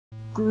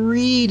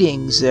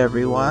Greetings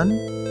everyone,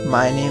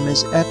 my name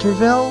is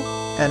Etterville,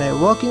 and I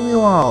welcome you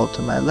all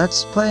to my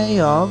Let's Play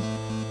of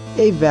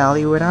A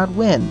Valley Without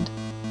Wind.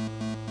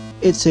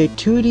 It's a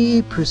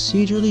 2D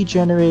procedurally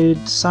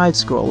generated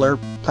side-scroller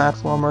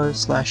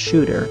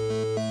platformer/shooter,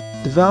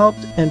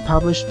 developed and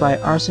published by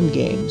Arcen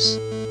Games.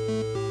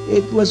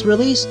 It was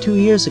released 2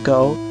 years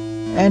ago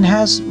and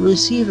has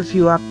received a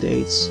few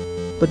updates,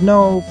 but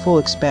no full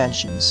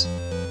expansions.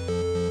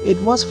 It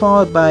was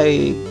followed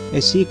by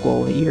a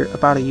sequel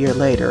about a year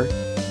later,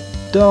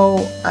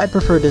 though I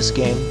prefer this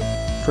game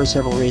for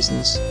several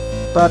reasons,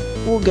 but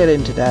we'll get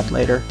into that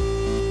later.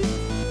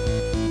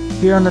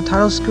 Here on the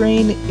title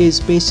screen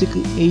is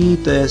basically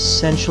the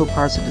essential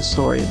parts of the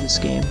story of this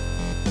game.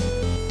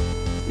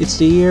 It's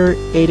the year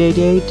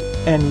 888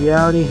 and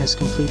reality has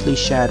completely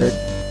shattered.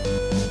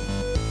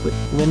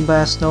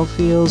 Windblast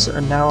snowfields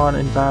are now on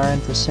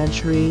environment for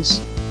centuries,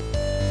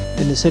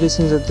 and the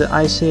citizens of the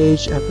Ice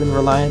Age have been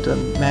reliant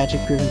on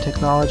magic-driven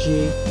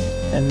technology,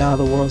 and now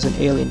the world's an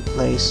alien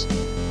place.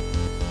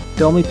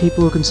 The only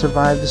people who can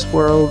survive this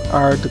world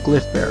are the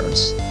Glyph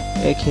Bearers,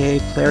 aka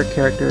player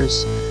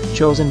characters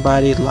chosen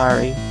by the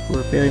Larry, who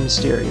are very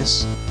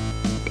mysterious.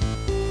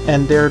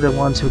 And they're the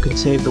ones who can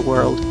save the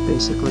world,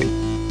 basically.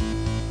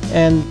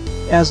 And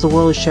as the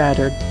world is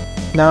shattered,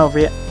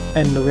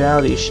 and the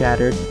reality is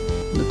shattered,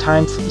 the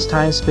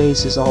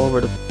time-space is all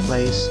over the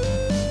place.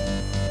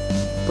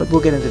 But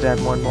we'll get into that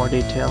in more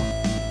detail.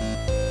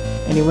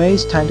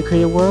 Anyways, time to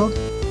create a world.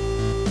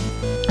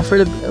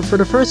 For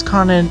the first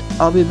continent,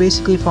 I'll be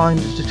basically following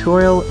the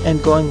tutorial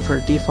and going for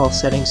default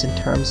settings in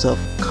terms of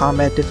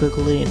combat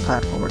difficulty and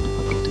platformer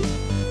difficulty.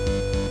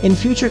 In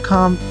future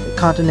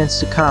continents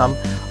to come,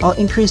 I'll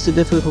increase the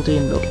difficulty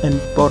in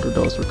both of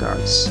those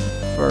regards,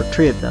 or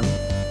 3 of them,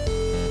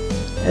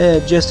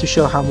 just to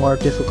show how more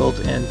difficult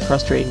and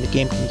frustrating the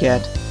game can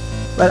get,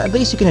 but at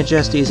least you can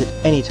adjust these at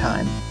any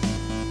time.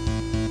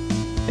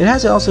 It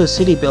has also a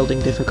city building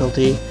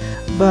difficulty,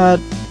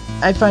 but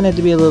I find it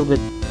to be a little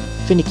bit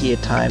finicky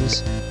at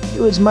times.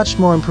 It was much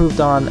more improved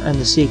on in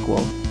the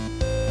sequel.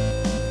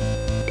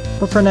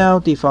 But for now,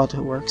 default it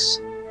works.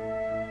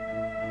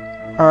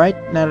 Alright,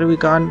 now that we've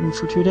gone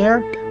through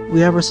there, we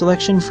have our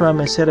selection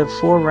from a set of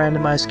 4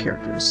 randomized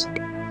characters.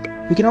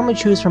 We can only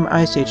choose from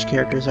Ice Age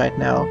characters right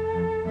now,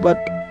 but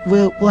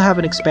we'll have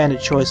an expanded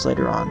choice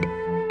later on.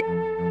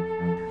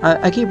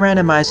 I keep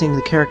randomizing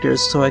the characters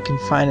so I can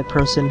find a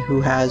person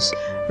who has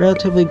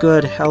relatively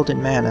good health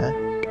and mana,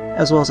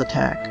 as well as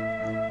attack.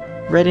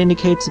 Red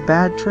indicates a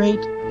bad trait,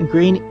 and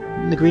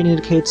the green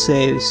indicates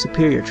a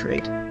superior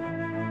trait.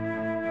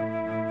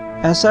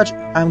 As such,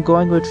 I'm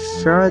going with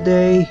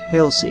Faraday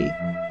Halsey,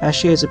 as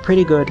she has a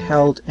pretty good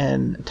health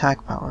and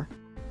attack power,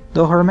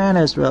 though her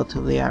mana is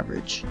relatively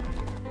average.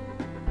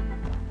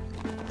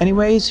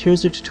 Anyways,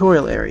 here's the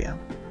tutorial area.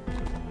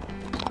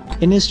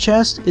 In this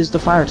chest is the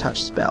Fire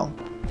Touch spell.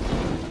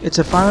 It's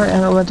a fire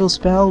elemental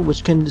spell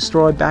which can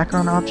destroy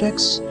background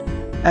objects,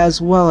 as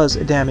well as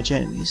damage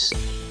enemies,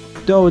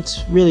 though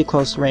it's really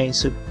close range,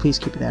 so please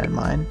keep that in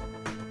mind.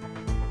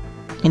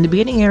 In the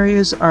beginning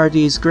areas are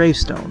these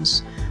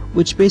gravestones,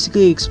 which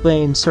basically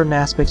explain certain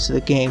aspects of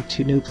the game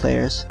to new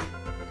players.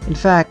 In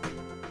fact,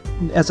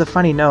 as a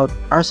funny note,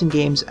 Arcen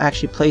Games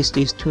actually placed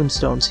these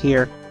tombstones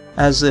here,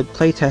 as the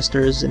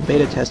playtesters and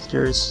beta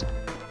testers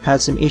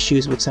had some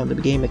issues with some of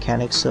the game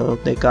mechanics, so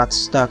they got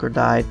stuck or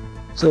died.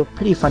 So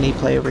pretty funny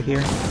play over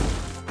here.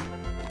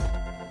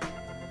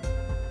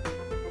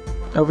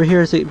 Over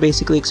here is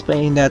basically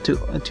explaining that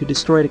to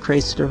destroy the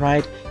crates to the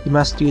right, you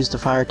must use the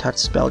Fire Touch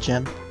spell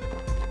gem,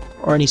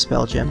 or any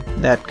spell gem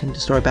that can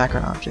destroy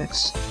background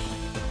objects.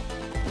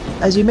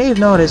 As you may have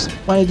noticed,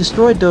 when I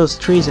destroyed those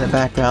trees in the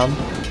background,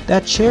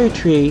 that cherry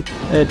tree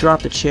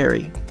dropped a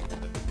cherry.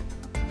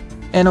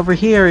 And over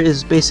here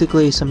is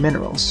basically some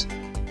minerals.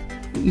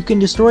 You can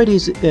destroy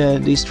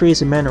these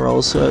trees and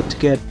minerals to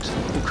get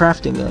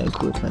crafting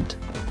equipment,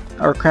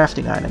 or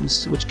crafting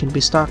items, which can be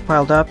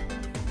stockpiled up,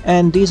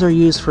 and these are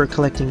used for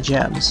collecting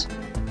gems,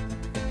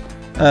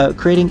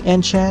 creating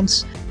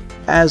enchants,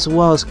 as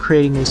well as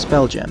creating new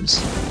spell gems,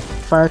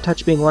 Fire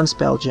Touch being one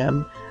spell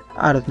gem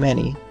out of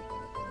many.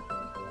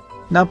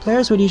 Now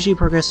players would usually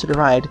progress to the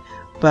right,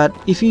 but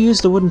if you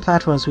use the wooden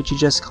platforms which you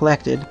just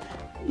collected,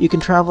 you can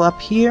travel up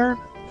here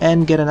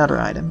and get another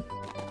item.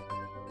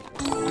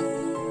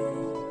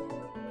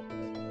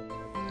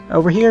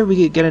 Over here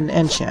we get an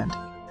enchant.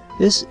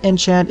 This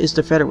enchant is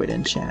the Featherweight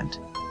enchant.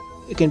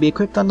 It can be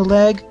equipped on the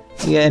leg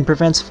and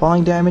prevents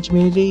falling damage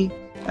immunity,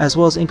 as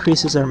well as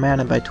increases our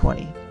mana by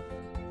 20.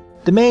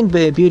 The main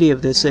beauty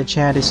of this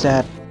enchant is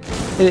that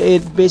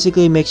it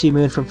basically makes you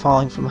immune from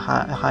falling from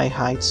high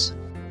heights.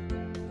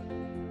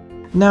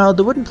 Now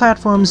the wooden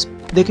platforms,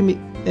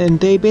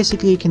 they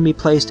basically can be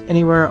placed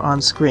anywhere on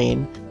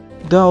screen,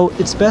 though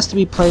it's best to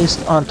be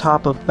placed on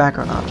top of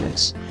background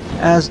objects,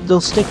 as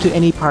they'll stick to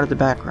any part of the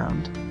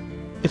background.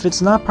 If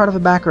it's not part of a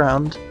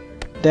background,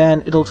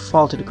 then it'll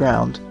fall to the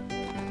ground.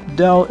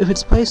 Though if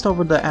it's placed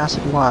over the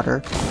acid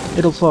water,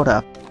 it'll float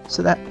up.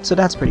 So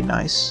that's pretty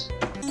nice.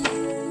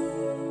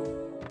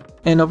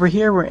 And over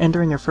here we're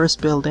entering our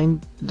first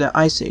building, the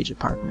Ice Age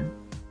apartment.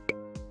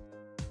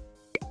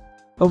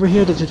 Over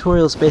here the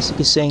tutorial is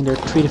basically saying there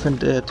are three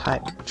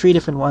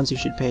different ones you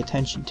should pay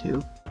attention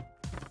to.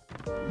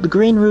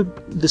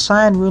 The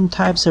cyan room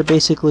types are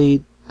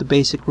basically the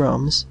basic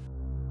rooms.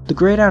 The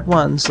grayed out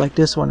ones, like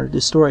this one, are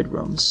destroyed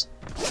rooms,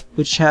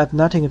 which have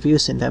nothing of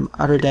use in them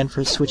other than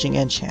for switching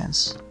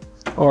enchants,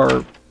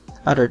 or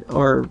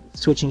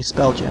switching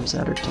spell gems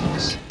and other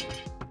things.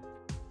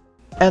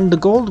 And the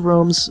gold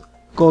rooms,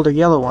 gold or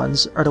yellow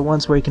ones, are the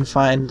ones where you can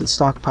find the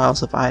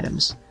stockpiles of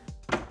items.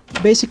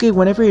 Basically,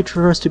 whenever you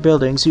traverse to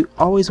buildings, you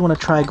always want to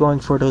try going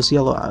for those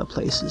yellow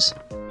places,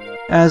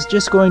 as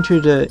just going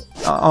through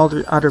all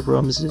the other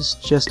rooms is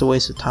just a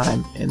waste of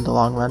time in the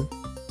long run.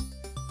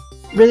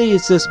 Really,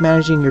 it's just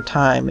managing your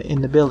time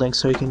in the building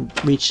so you can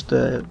reach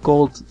the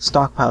gold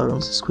stockpile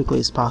rooms as quickly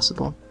as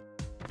possible,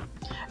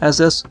 as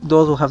those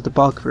will have the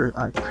bulk of your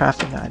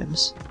crafting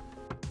items.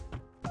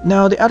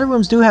 Now, the other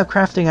rooms do have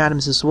crafting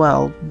items as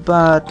well,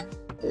 but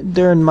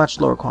they're in much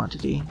lower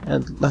quantity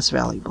and less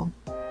valuable.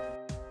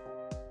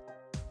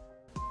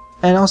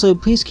 And also,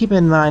 please keep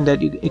in mind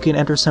that you can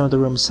enter some of the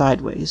rooms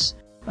sideways,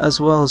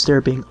 as well as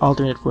there being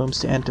alternate rooms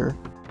to enter.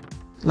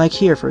 Like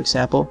here, for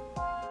example.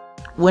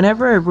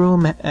 Whenever a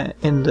room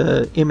in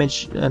the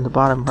image in the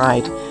bottom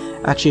right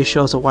actually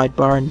shows a white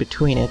bar in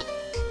between it,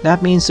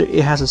 that means that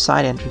it has a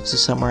side entrance to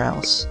somewhere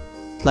else.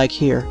 Like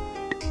here.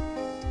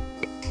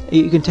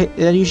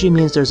 That usually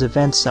means there's a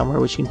vent somewhere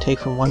which you can take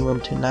from one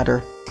room to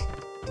another.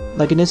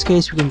 Like in this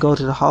case, we can go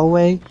to the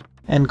hallway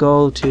and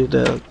go to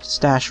the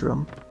stash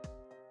room.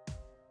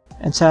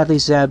 And sadly,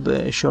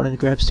 Zeb, shown in the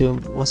Greb's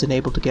tomb, wasn't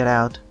able to get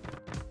out.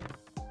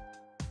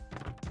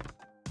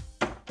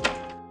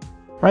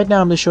 Right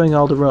now I'm just showing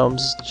all the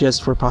rooms,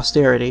 just for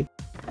posterity,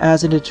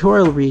 as in the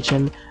tutorial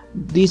region,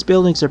 these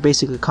buildings are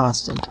basically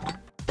constant.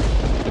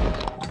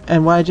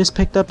 And what I just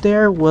picked up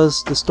there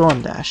was the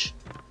Storm Dash.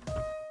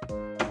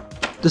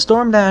 The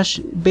Storm Dash,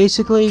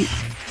 basically,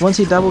 once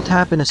you double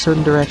tap in a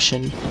certain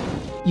direction,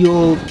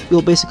 you'll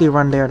basically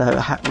run there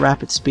at a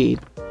rapid speed,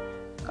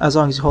 as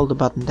long as you hold the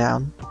button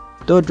down,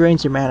 though it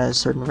drains your mana at a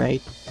certain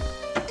rate.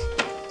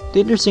 The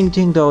interesting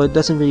thing though, it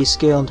doesn't really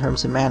scale in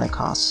terms of mana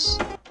costs.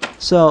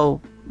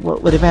 So,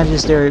 what advantage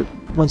is there,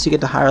 once you get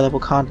the higher level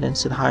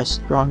continents and higher,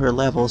 stronger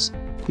levels,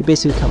 you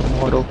basically become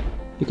immortal.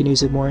 You can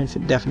use it more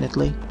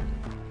indefinitely.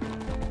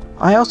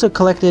 I also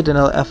collected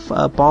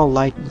a ball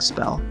lightning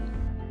spell,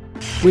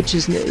 which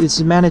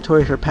is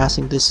mandatory for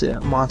passing this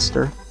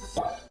monster.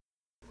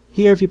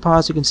 Here, if you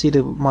pause, you can see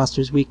the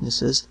monster's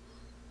weaknesses.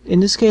 In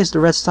this case, the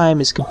red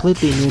slime is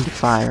completely immune to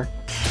fire,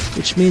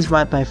 which means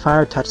my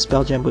fire touch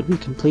spell gem would be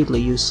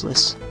completely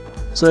useless.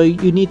 So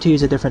you need to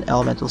use a different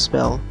elemental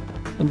spell.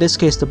 In this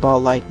case, the ball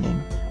lightning,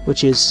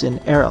 which is an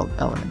air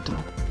elemental.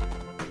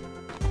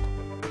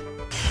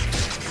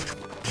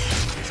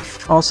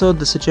 Also,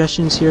 the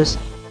suggestions here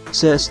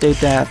state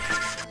that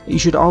you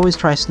should always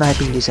try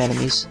sniping these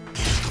enemies.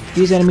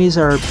 These enemies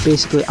are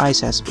basically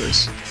ice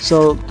espers,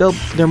 so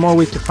they're more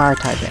weak to fire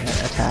type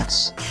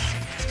attacks.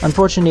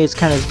 Unfortunately, it's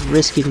kind of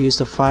risky to use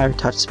the fire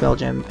touch spell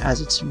gem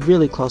as it's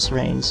really close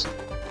range,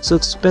 so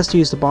it's best to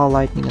use the ball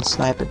lightning and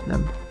snipe at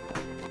them.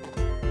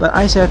 But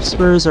ice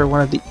espers are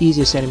one of the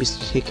easiest enemies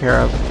to take care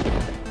of.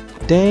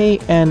 They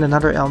and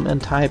another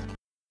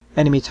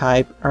enemy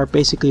type are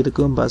basically the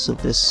Goombas of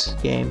this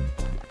game.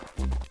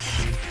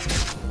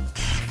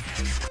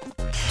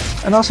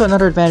 And also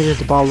another advantage of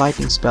the ball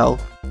lightning spell,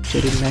 which I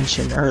didn't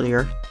mention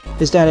earlier,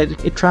 is that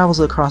it travels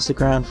across the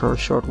ground for a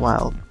short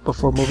while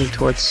before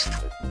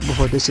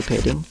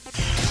dissipating.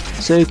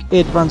 So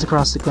it runs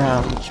across the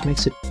ground, which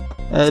makes it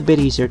a bit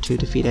easier to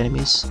defeat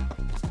enemies.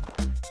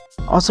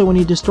 Also, when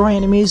you destroy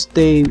enemies,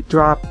 they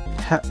drop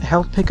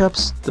health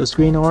pickups, those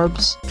green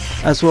orbs,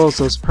 as well as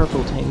those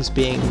purple things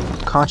being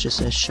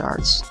consciousness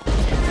shards.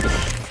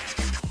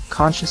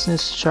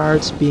 Consciousness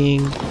shards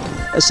being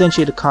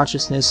essentially the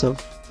consciousness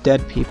of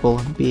dead people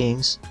and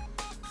beings.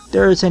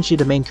 They're essentially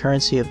the main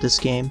currency of this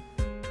game.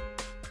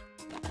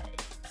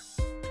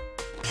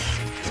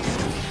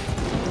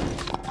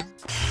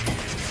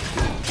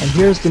 And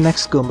here's the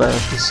next Goomba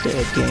of this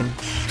game,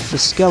 the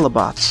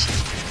Skelelots.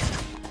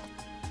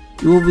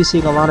 You will be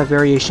seeing a lot of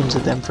variations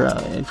of them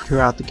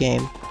throughout the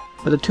game,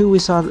 but the two we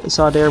saw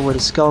there were the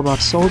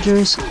Skelebot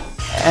soldiers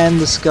and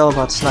the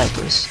Skelebot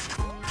snipers.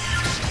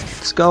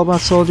 Skelebot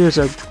soldiers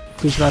are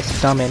pretty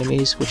much dumb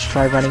enemies which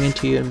try running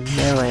into you and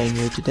meleeing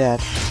you to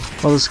death,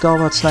 while the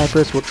Skelebot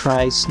snipers will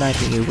try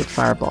sniping you with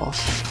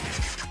fireballs.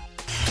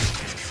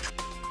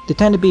 They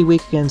tend to be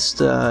weak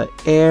against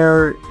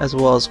air as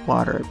well as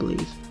water, I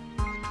believe.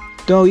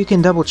 Though you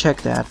can double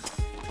check that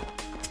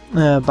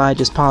by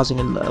just pausing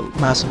and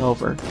mousing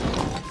over.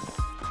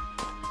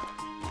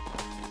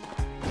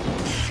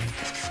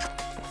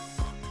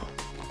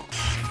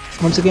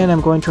 Once again,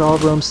 I'm going through all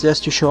rooms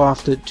just to show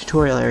off the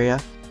tutorial area.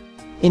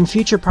 In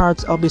future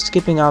parts, I'll be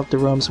skipping out the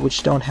rooms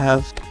which don't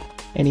have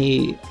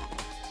any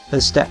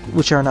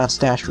which are not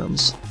stash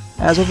rooms.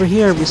 As over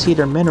here, we see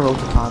their mineral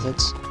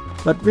deposits,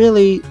 but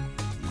really,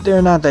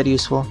 they're not that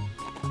useful.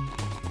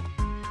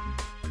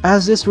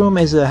 As this room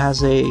has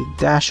a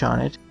dash on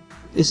it,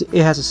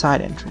 it has a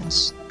side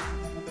entrance.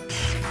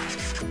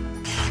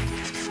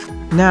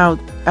 Now,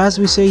 as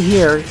we say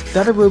here,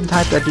 the other room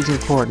type that is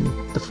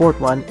important, the fourth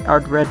one, are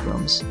the red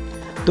rooms.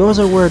 Those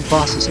are where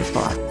bosses are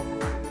fought.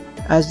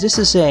 As this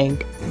is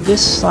saying,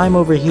 this slime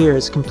over here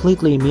is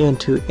completely immune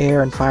to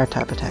air and fire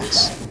type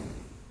attacks.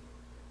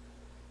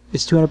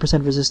 It's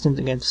 200% resistant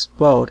against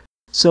both,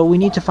 so we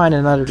need to find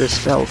another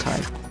spell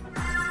type.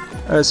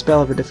 Or a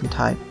spell of a different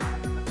type.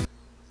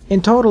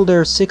 In total there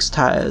are 6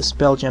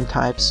 spell gem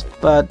types,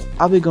 but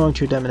I'll be going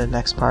through them in the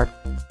next part.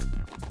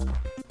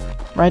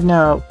 Right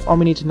now, all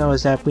we need to know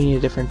is that we need a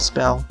different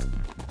spell.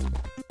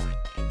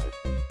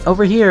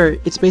 Over here,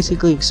 it's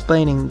basically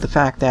explaining the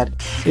fact that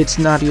it's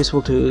not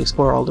useful to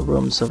explore all the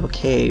rooms of a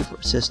cave,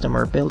 or system,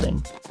 or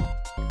building.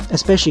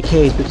 Especially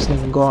caves, because they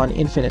can go on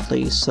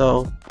infinitely,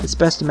 so it's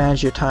best to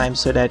manage your time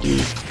so that you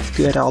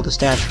get all the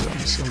stash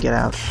rooms and get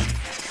out.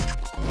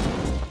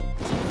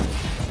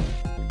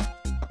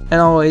 And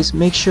always,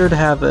 make sure to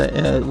have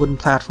wooden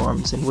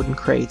platforms and wooden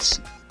crates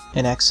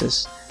in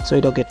access, so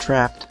you don't get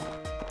trapped.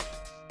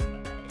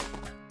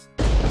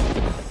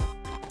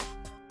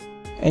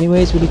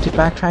 Anyways, we need to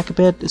backtrack a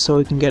bit so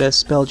we can get a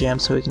spell gem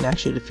so we can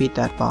actually defeat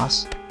that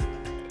boss.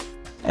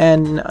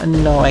 And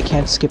no, I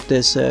can't skip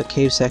this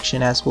cave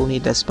section as we'll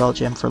need that spell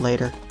gem for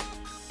later.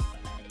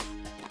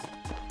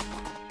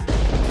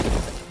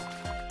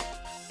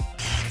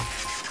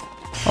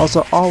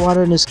 Also, all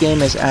water in this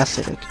game is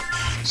acidic,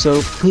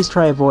 so please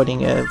try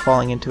avoiding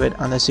falling into it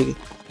unless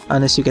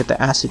you get the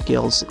acid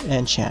gills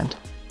enchant,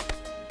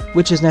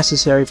 which is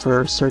necessary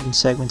for certain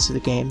segments of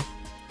the game.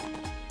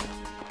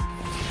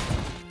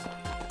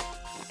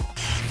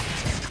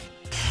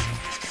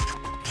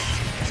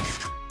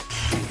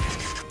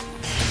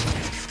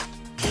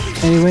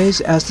 Anyways,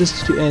 as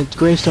this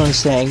gravestone is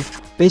saying,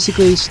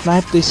 basically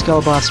snipe these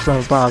skeleton from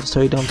above so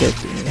you don't get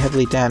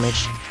heavily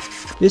damaged.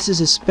 This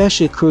is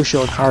especially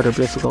crucial in harder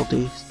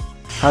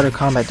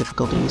combat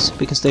difficulties,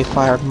 because they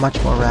fire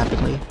much more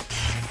rapidly.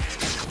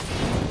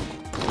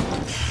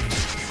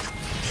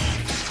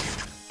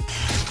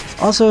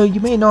 Also, you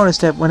may notice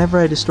that whenever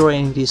I destroy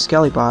any of these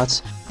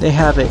Skellybots, they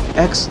have an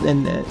X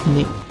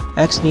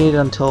needed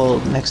until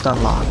next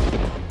unlock.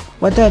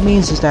 What that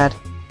means is that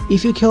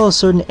if you kill a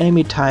certain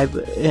enemy type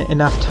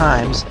enough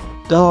times,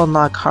 they'll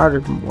unlock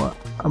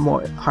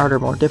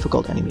more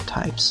difficult enemy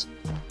types.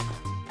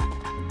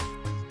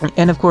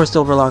 And of course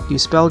they'll unlock new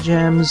spell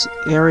gems,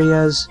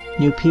 areas,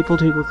 new people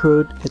to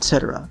recruit,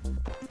 etc.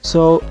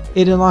 So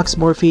it unlocks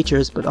more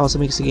features but also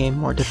makes the game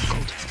more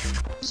difficult.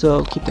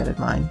 So keep that in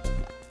mind.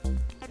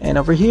 And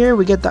over here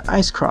we get the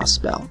Ice Cross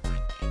spell,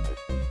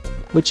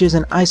 which is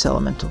an ice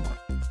elemental.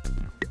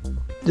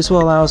 This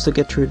will allow us to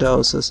get through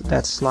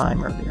that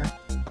slime earlier.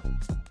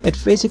 It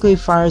basically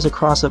fires a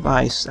cross of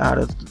ice out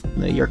of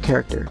your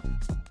character.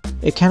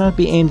 It cannot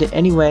be aimed in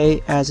any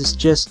way as it's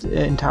just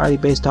entirely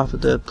based off of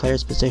the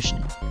player's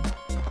positioning.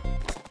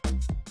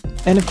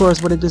 And of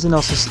course what it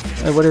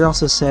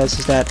also says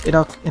is that it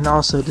can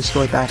also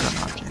destroy background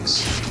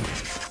objects.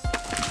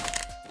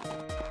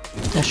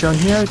 As shown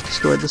here, it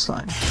destroyed the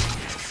slime.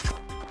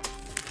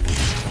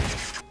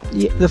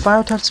 The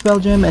Fire Touch spell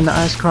gem and the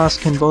Ice Cross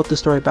can both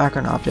destroy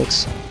background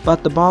objects,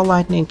 but the Ball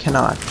Lightning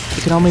cannot.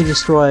 It can only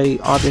destroy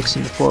objects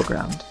in the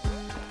foreground.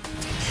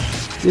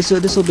 This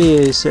will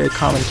be a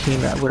common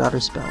theme with other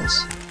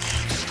spells.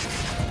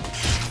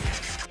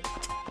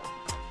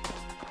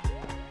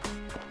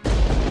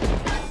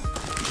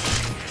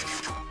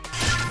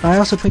 I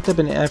also picked up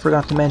I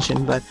forgot to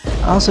mention, but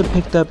I also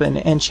picked up an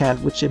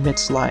enchant which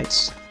emits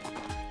lights.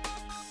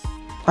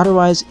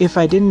 Otherwise, if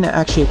I didn't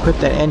actually equip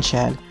that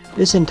enchant,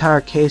 this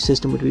entire cave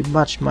system would be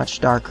much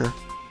darker.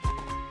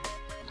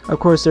 Of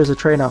course there's a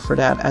trade-off for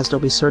that, as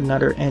there'll be certain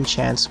other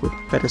enchants with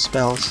better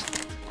spells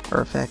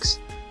or effects.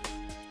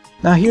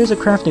 Now here's a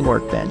crafting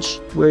workbench,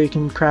 where you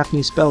can craft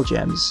new spell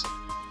gems,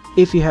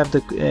 if you have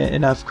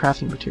enough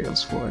crafting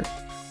materials for it.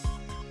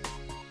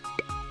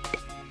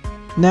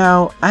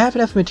 Now, I have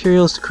enough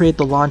materials to create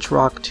the Launch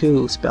Rock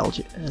 2 spell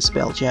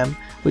gem,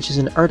 which is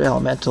an Earth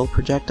Elemental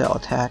projectile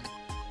attack,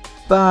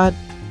 but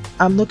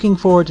I'm looking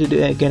forward to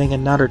getting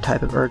another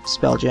type of Earth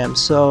spell gem,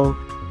 so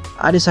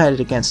I decided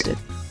against it.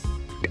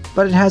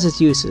 But it has its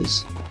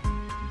uses.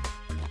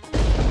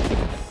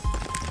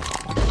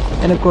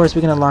 And of course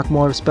we can unlock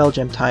more spell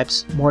gem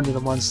types, more than the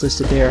ones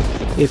listed there,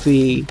 if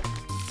we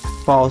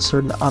follow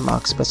certain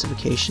unlock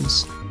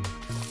specifications,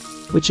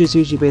 which is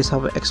usually based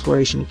off of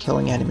exploration and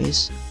killing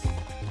enemies.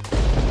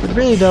 But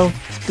really though,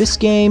 this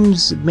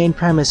game's main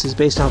premise is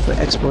based off of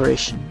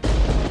exploration.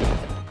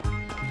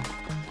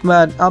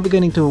 But I'll be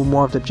getting to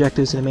more of the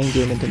objectives in the main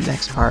game in the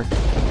next part.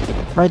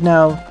 Right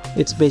now,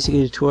 it's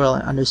basically a tutorial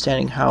on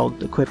understanding how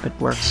the equipment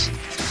works.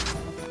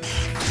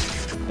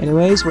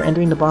 Anyways, we're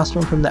entering the boss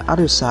room from the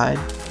other side,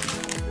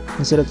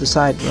 instead of the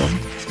side room.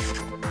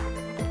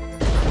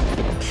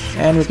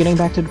 And we're getting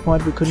back to the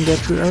point we couldn't get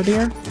through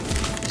earlier.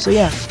 So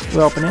yeah, we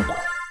open it.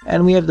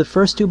 And we have the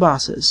first two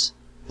bosses.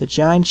 The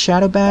giant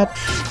shadow bat,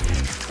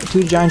 the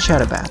two giant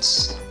shadow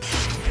bats.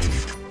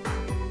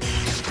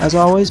 As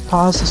always,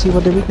 pause to see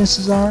what their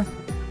weaknesses are.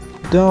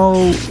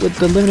 Though, with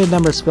the limited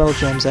number of spell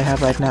gems I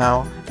have right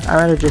now, I'd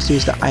rather just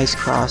use the Ice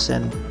Cross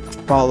and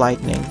Ball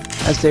Lightning,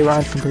 as they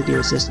aren't completely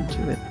resistant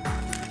to it.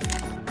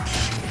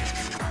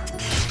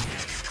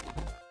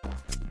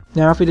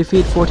 Now if we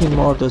defeat 14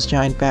 more of those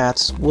giant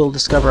bats, we'll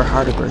discover a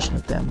harder version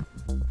of them.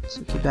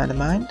 So keep that in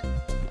mind.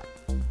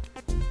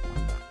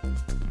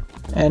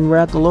 And we're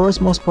at the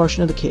lowermost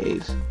portion of the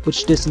cave,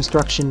 which this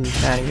instruction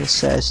manual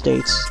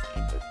states.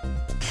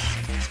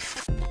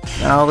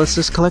 Now let's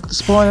just collect the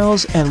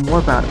spoils and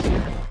warp out of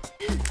here.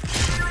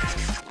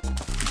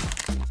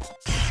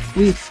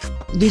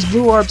 These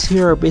blue orbs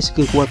here are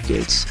basically warp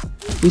gates.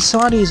 We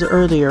saw these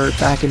earlier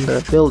back in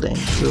the building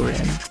we were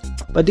in,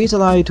 but these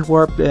allow you to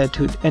warp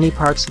to any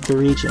parts of the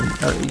region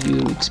you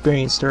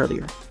experienced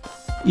earlier.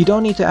 You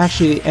don't need to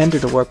actually enter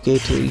the warp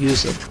gate to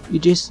use it, you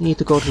just need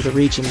to go to the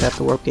region that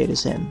the warp gate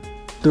is in.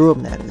 The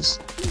room that is,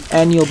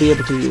 and you'll be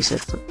able to use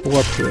it,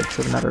 warp to it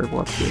from another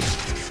warp gate.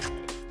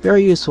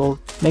 Very useful,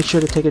 make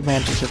sure to take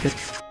advantage of it.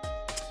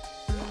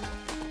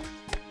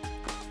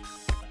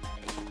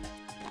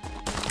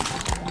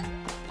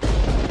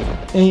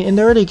 In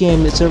the early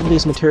game, several of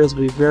these materials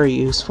will be very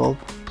useful,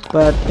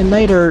 but in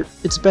later,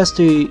 it's best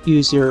to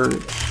use your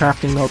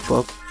crafting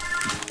notebook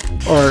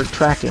or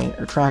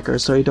tracker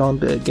so you don't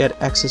get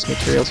excess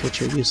materials which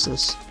are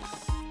useless.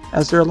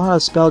 As there are a lot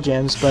of spell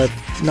gems, but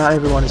not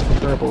everyone is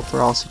preferable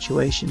for all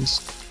situations.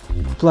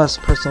 Plus,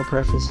 personal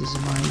preferences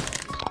in mind.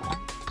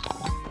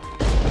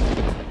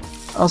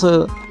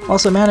 Also,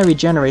 mana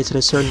regenerates at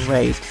a certain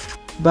rate,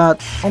 but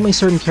only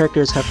certain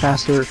characters have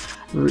faster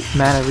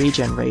mana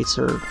regen rates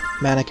or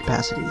mana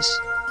capacities.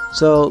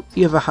 So,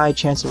 you have a high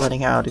chance of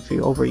running out if you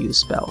overuse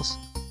spells,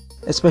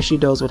 especially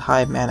those with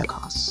high mana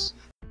costs.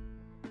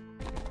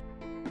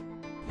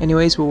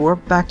 Anyways, we'll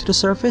warp back to the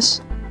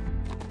surface.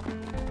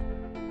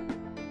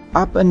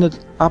 Up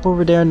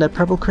over there in the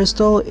purple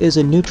crystal is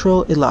a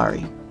neutral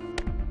Illari.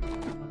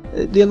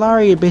 The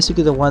Illari are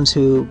basically the ones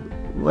who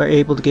were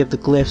able to give the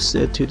glyphs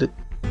to the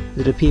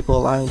people,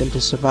 allowing them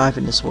to survive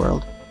in this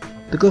world.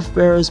 The glyph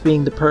bearers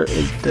being the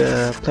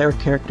player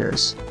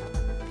characters.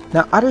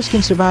 Now others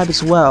can survive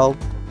as well,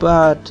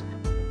 but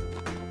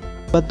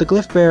the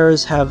glyph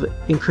bearers have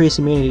increased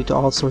immunity to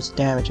all sorts of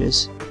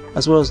damages,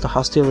 as well as the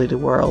hostility of the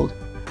world,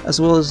 as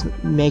well as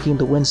making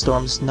the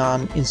windstorms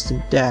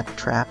non-instant death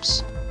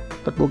traps.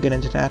 But we'll get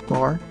into that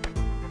more.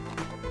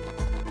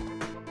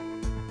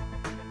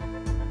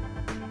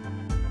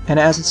 And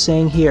as it's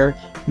saying here,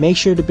 make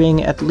sure to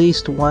bring at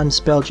least one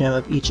spell gem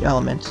of each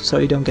element, so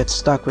you don't get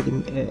stuck with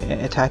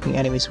attacking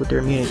enemies with their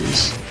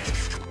immunities.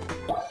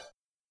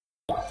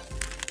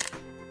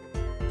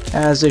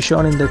 As they're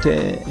shown in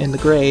the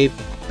grave,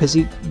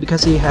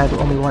 because he had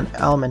only one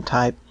element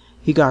type,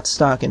 he got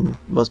stuck and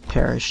was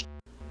perished.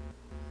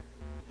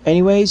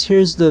 Anyways,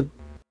 here's the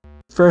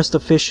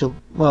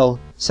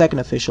second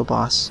official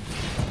boss.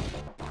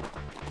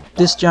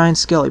 This giant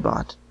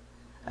Skellybot.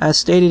 As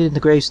stated in the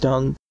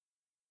gravestone,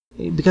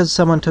 because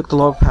someone took the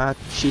lower path,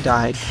 she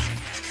died.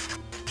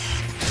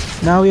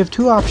 Now we have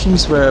two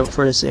options for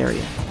this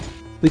area.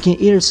 We can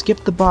either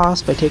skip the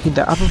boss by taking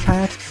the upper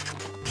path,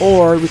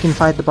 or we can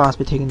fight the boss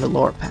by taking the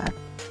lower path.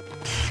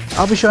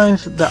 I'll be showing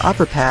the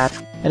upper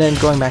path, and then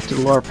going back to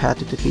the lower path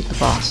to defeat the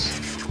boss.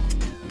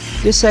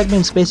 This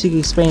segment is basically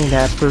explaining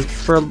that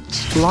for a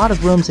lot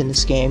of rooms in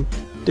this game,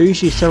 there are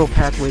usually several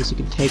pathways you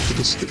can take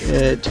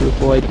to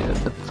avoid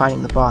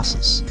fighting the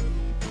bosses.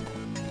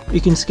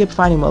 You can skip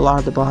fighting a lot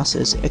of the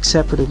bosses,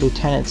 except for the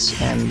lieutenants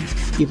and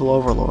evil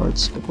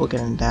overlords, but we'll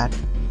get into that.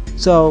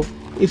 So,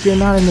 if you're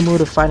not in the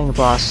mood of fighting a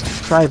boss,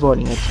 try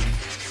avoiding it,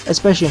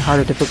 especially in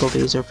harder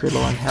difficulties or if you're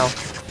low on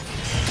health.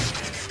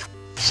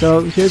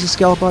 So, here's a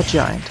Skellybot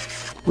Giant,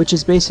 which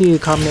is basically a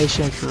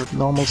combination of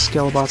normal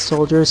Skellybot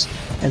soldiers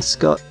and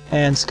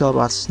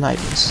Skellybot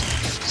snipers,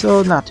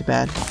 so not too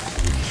bad.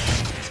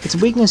 Its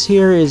weakness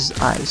here is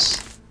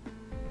ice.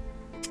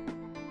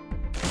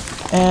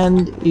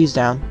 And he's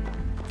down.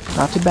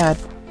 Not too bad.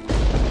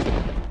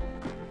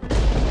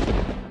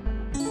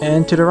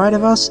 And to the right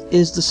of us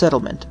is the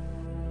settlement.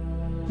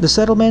 The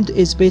settlement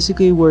is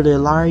basically where the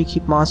Illari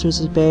keep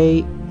monsters at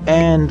bay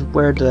and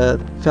where the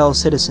fellow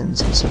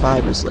citizens and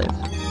survivors live.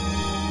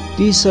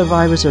 These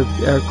survivors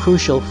are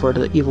crucial for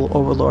the evil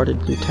overlord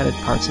and lieutenant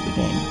parts of the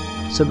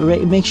game, so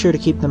make sure to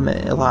keep them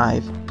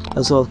alive,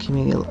 as well as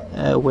keeping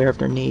aware of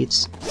their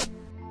needs.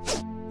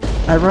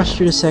 I rushed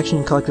through this section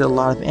and collected a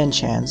lot of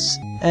enchants,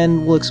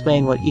 and we'll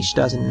explain what each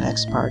does in the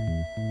next part.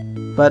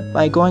 But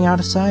by going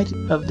outside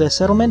of the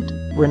settlement,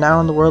 we're now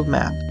on the world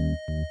map.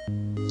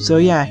 So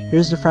yeah,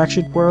 here's the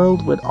fractured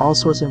world with all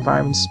sorts of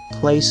environments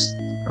placed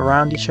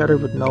around each other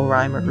with no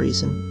rhyme or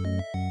reason.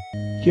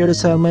 Here the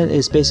settlement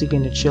is basically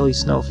in the chilly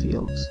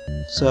snowfields.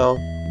 So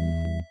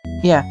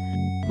yeah,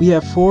 we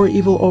have four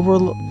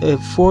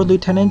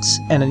lieutenants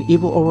and an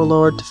evil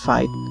overlord to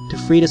fight to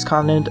free this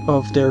continent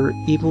of their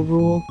evil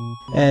rule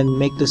and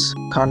make this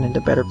continent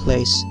a better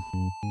place.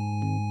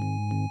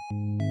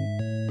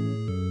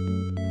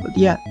 But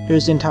yeah,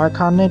 here's the entire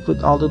continent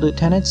with all the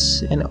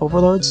lieutenants and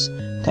overlords.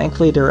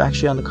 Thankfully they're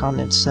actually on the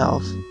continent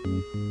itself.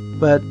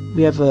 but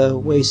we have a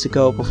ways to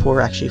go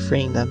before actually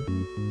freeing them,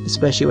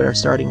 especially with our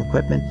starting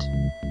equipment.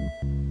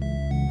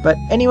 But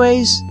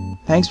anyways,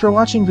 thanks for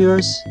watching,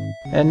 viewers,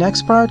 and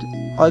next part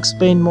I'll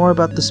explain more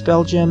about the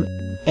spell gem,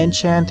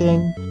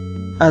 enchanting,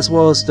 as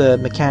well as the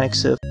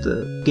mechanics of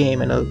the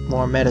game in a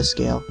more meta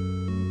scale.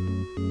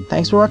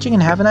 Thanks for watching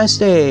and have a nice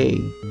day!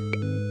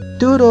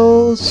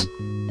 Doodles!